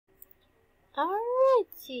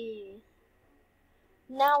Alrighty.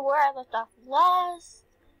 Now where I left off last,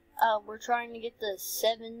 we're trying to get the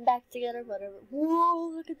 7 back together, whatever.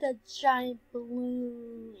 Whoa, look at that giant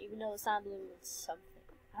balloon. Even though it's not a balloon, it's something.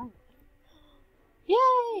 I don't know.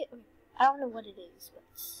 Yay! I don't know what it is, but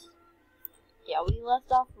yeah, we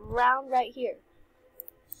left off around right here.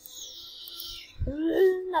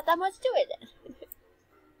 Not that much to it then.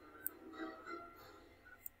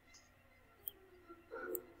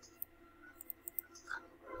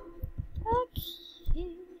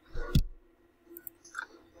 Okay.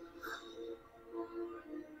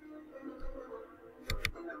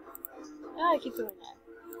 Oh, I keep doing that.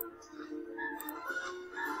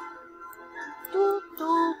 Doop,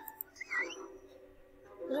 doop.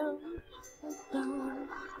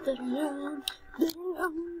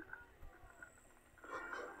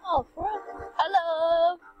 Oh, friend.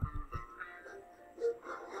 Hello.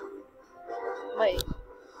 Wait, is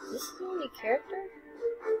this the only character?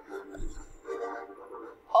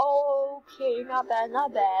 Okay, not bad,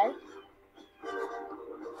 not bad.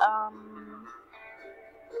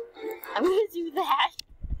 I'm gonna do that.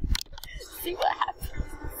 See what happens.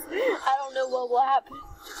 I don't know what will happen.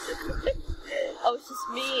 Oh, it's just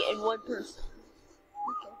me and one person.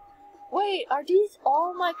 Okay. Wait, are these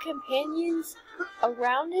all my companions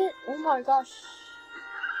around it? Oh my gosh.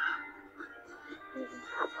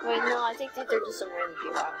 Wait, no, I think that they're just some random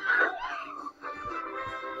people. I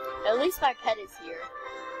don't know. At least my pet is here.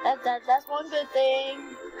 That's one good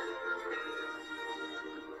thing.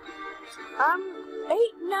 I'm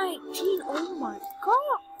 819. Oh my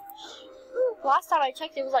gosh. Last time I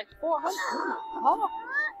checked, it was like 400. Oh my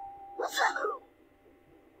god.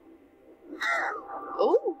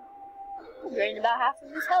 Ooh. Drained about half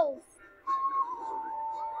of his health.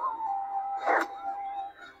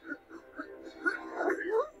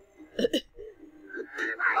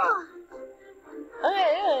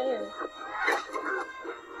 Okay.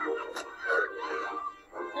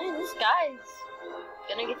 Hey, this guy's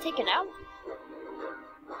gonna get taken out.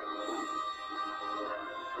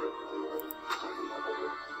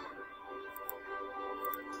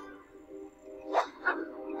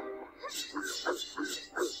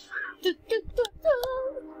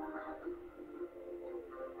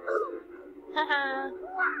 Haha.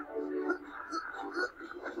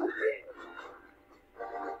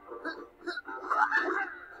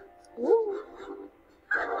 Ooh.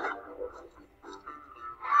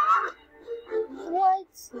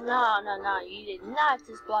 What? No, you did not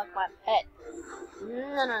just block my pet.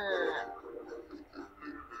 No.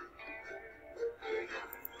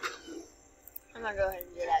 I'm gonna go ahead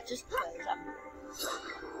and do that just because I'm...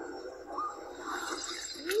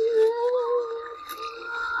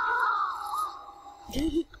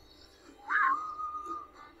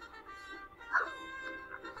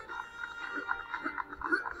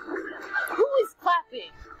 Who is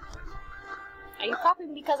clapping? Are you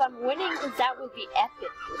clapping because I'm winning? Because that would be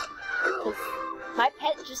epic. Because my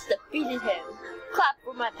pet just defeated him. Clap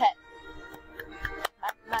for my pet.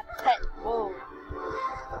 My pet. Whoa.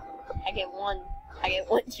 I get one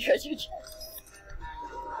treasure chest.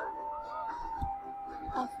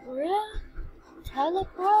 Oh, for real?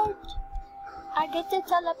 Teleport? I get to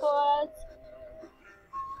teleport.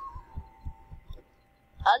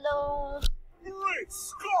 Hello. Great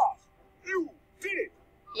Scott! You did it!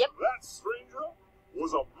 Yep. That stranger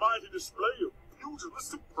was a mighty display of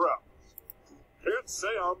pugilistic prowess. Can't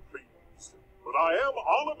say I'm pleased, but I am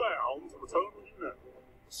honor bound to return with you now.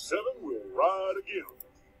 The 7 will ride again.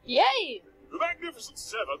 Yay! The magnificent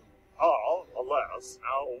 7 are, alas,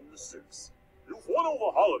 now only 6. You've won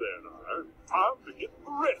over Holiday and I. Time to get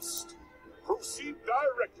the rest. Proceed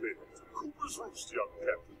directly to Cooper's Roost, young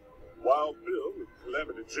captain, while Bill and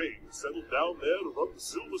Calamity Jane settled down there to run the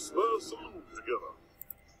Silver Spur Saloon together.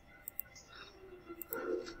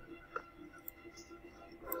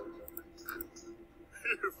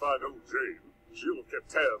 If I know Jane, she'll have kept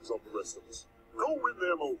tabs on the rest of us. Go win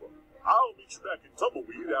them over. I'll meet you back in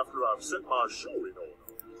Tumbleweed after I've set my show in order.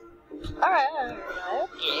 Alright,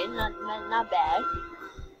 okay, not bad.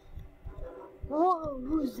 Whoa,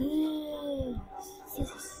 who's this? Is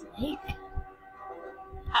this a snake?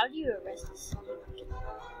 How do you arrest a snake?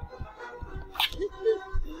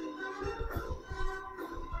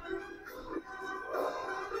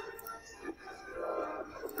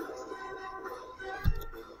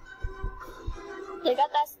 They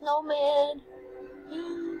got that snowman.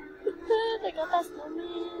 They got that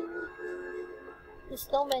snowman. The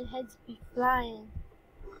snowman heads be flying.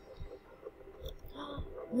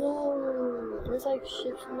 No, there's like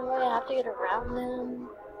ships in the way. I have to get around them.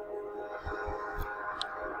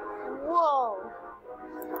 Whoa.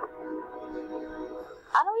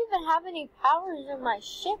 even have any powers in my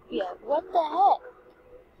ship yet. What the heck?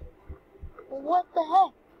 What the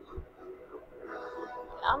heck?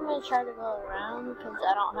 I'm gonna try to go around because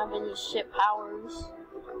I don't have any ship powers,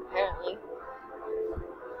 apparently.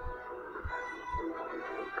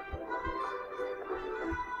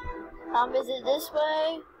 Is it this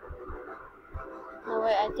way? No,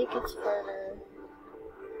 wait, I think it's further.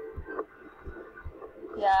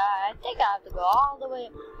 Yeah, I think I have to go all the way.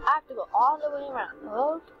 I have to go all the way around.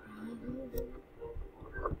 Okay.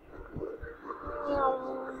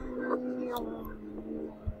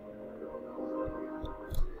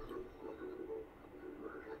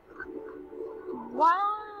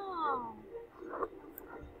 Wow.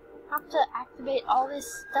 I have to activate all this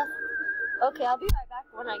stuff. Okay, I'll be right back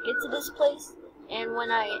when I get to this place and when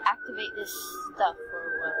I activate this stuff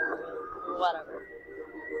or whatever.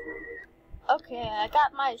 Okay, I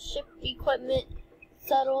got my ship equipment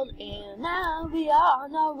settled, and now we are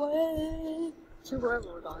on our way to where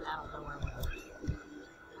we're going. I don't know where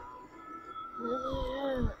we're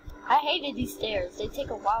going. I hated these stairs. They take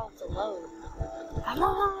a while to load. Come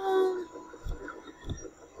on!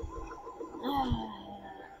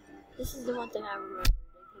 This is the one thing I remember. They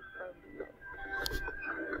take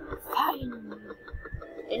forever. Finally!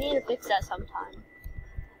 They need to fix that sometime.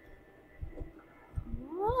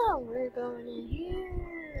 Oh, we're going in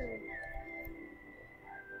here.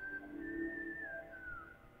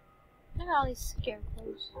 Look at all these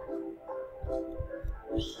scarecrows.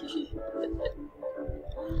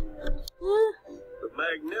 The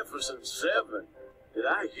Magnificent Seven. Did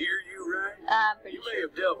I hear you right? You may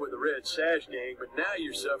have dealt with the Red Sash Gang, but now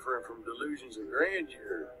you're suffering from delusions of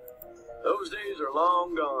grandeur. Those days are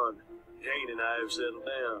long gone. Jane and I have settled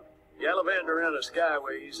down. Gallivanting around the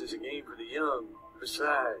skyways is a game for the young.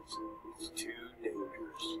 Besides, it's too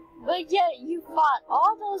dangerous. But yet you fought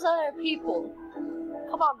all those other people.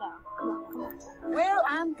 Come on now. Come on. Well,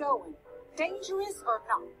 I'm going. Dangerous or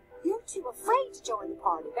not. You're too afraid to join the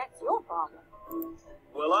party. That's your problem.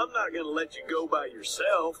 Well, I'm not going to let you go by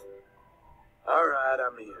yourself. All right,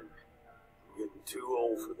 I'm in. I'm getting too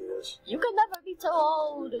old for this. You can never be too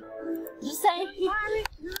old. Just saying. Pirate,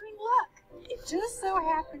 you're in luck. It just so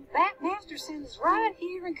happens that Masterson is right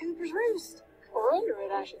here in Cooper's Roost. Or under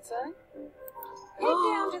it, I should say. Head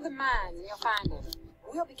down to the mines and you'll find him.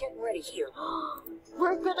 We'll be getting ready here.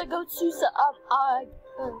 We're gonna go to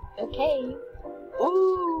a cave.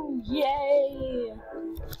 Ooh, yay!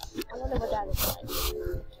 I wonder what that looks like.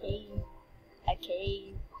 A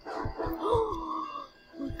cave.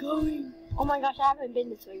 We're going. Oh my gosh, I haven't been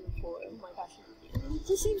this way before. Oh my gosh, it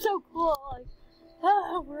just seems so cool. Like,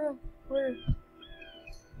 we're.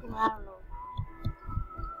 I don't know.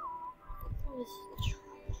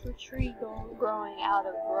 This tree growing out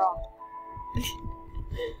of rock.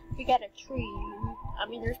 We got a tree. I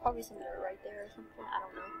mean, there's probably some dirt right there or something. I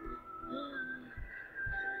don't know.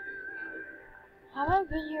 Have I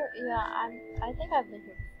been here? Yeah, I think I've been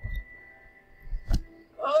here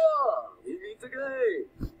before. Ah, we meet again.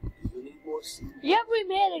 You need more seed. Yep, we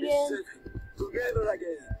met again. Together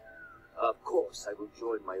again. Of course, I will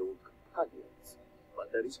join my old companions,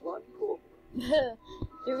 but there is one problem.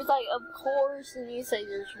 There was like, of course, and you say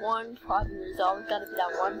there's one problem. There's always got to be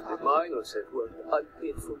that one The problem. miners have worked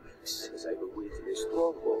unpaid for weeks as I were waiting a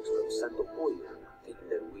strongbox from Santo Pollo, taking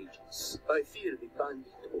their wages. I fear the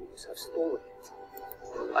bandit boys have stolen it.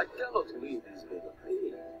 I cannot leave these men of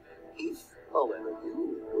pain. If, however,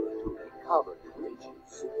 you were to recover the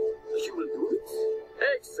wages, you will do it?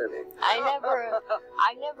 Excellent.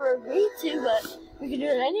 I never agreed to, but we can do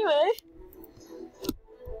it anyway.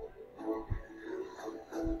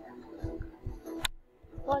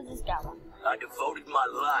 What does this guy want? I devoted my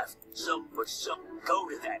life, some for some. Go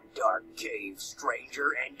to that dark cave,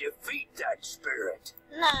 stranger, and defeat that spirit.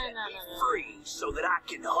 No. Free, so that I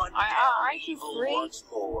can hunt Aren't you evil free? once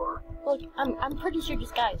more. Look, I'm pretty sure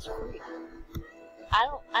this guy is free.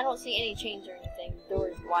 I don't see any chains or anything. The door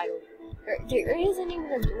is wide open. There isn't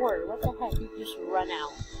even a door. What the heck? You just run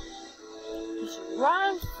out. Just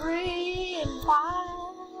run free and wild.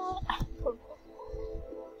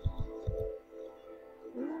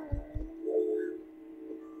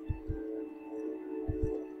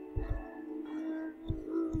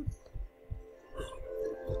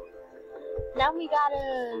 Now we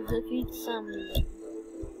gotta defeat some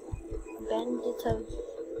bandits.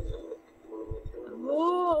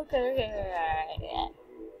 Oh, okay.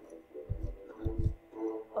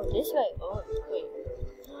 Oh, this way. Oh, wait.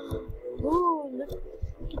 Oh, look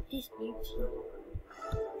at this beauty.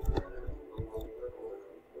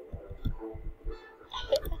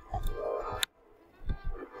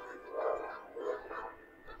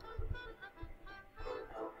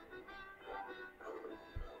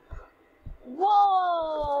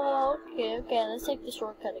 Yeah, let's take the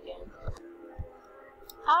shortcut again.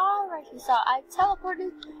 Alright, so I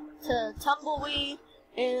teleported to Tumbleweed,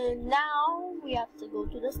 and now we have to go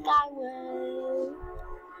to the Skyway.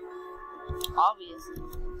 Obviously.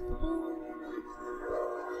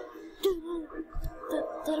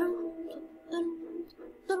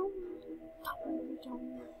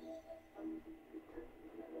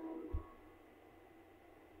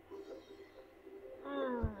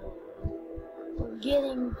 We're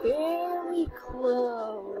getting very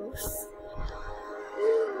close.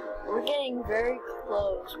 We're getting very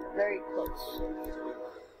close. Very close.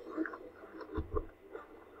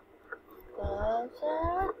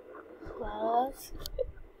 Closer. Close.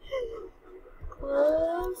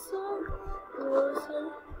 Closer. Closer.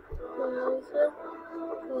 Closer.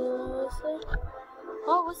 Closer.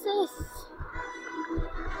 Oh, what's this?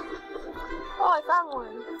 Oh, I found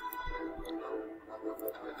one.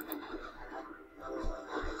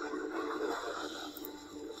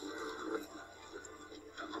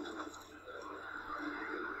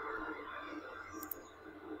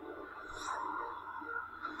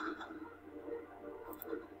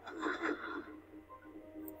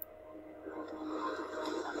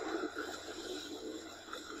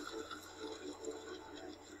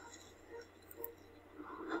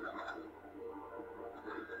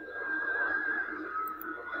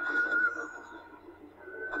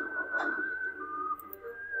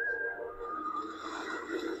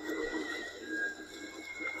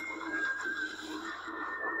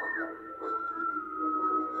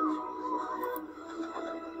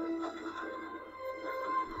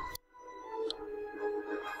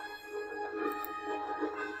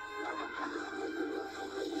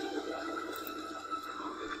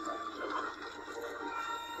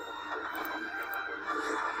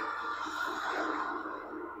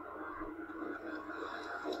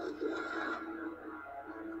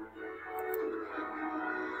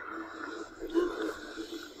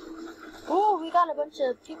 Got a bunch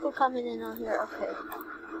of people coming in on here. Okay.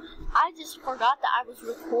 I just forgot that I was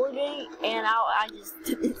recording and I just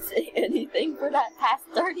didn't say anything for that past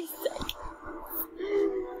 30 seconds.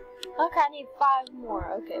 Okay, I need 5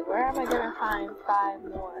 more. Okay, where am I gonna find 5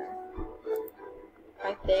 more?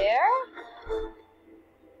 Right there?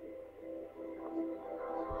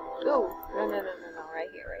 Ooh, no, right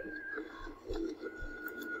here, right here.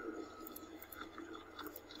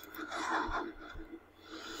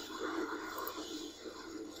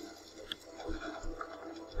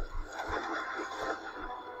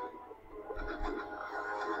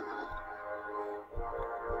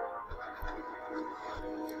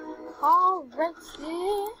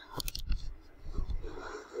 Alrighty.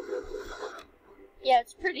 Yeah,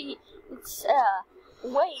 it's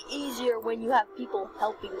way easier when you have people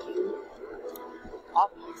helping you.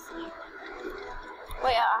 Obviously.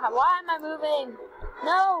 Wait, why am I moving?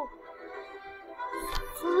 No!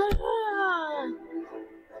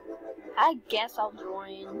 I guess I'll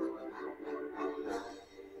join.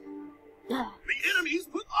 The enemies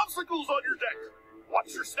put obstacles on your deck.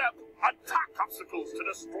 Watch your step. Attack obstacles to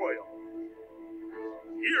destroy them.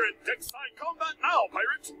 You're in deckside combat now,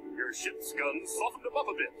 pirate. Your ship's guns softened them up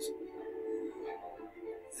a bit.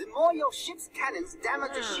 The more your ship's cannons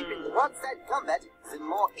damage a ship in broadside combat, the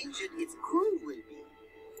more injured its crew will be.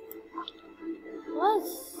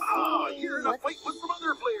 You're in a fight with some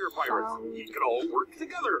other player pirates. You can all work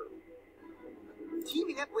together.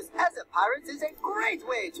 Teaming up with other pirates is a great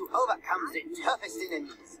way to overcome the toughest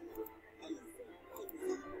enemies.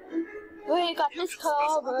 We got this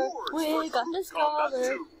cover. We got this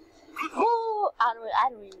cover. Woo! I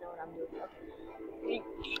don't even know what I'm doing. Okay.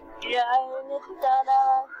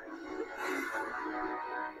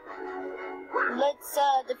 Let's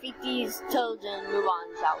defeat these toads and move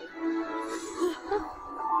on, shall we?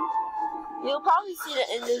 You'll probably see the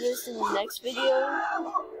end of this in the next video,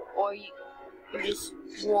 or you just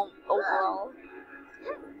won't overall.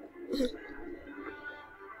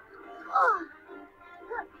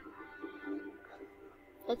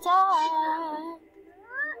 Attack!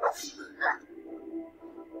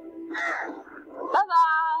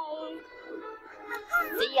 Bye-bye!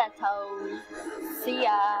 See ya, Toad. See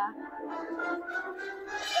ya.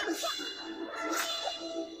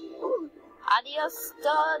 Adios,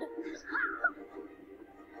 stud.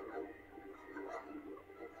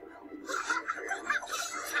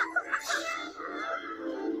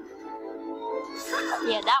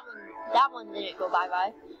 Yeah, that one didn't go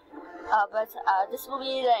bye-bye. But this will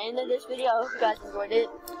be the end of this video. I hope you guys enjoyed it.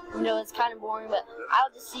 You know, it's kind of boring, but I'll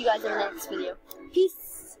just see you guys in the next video.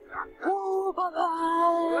 Peace. Oh,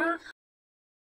 bye-bye.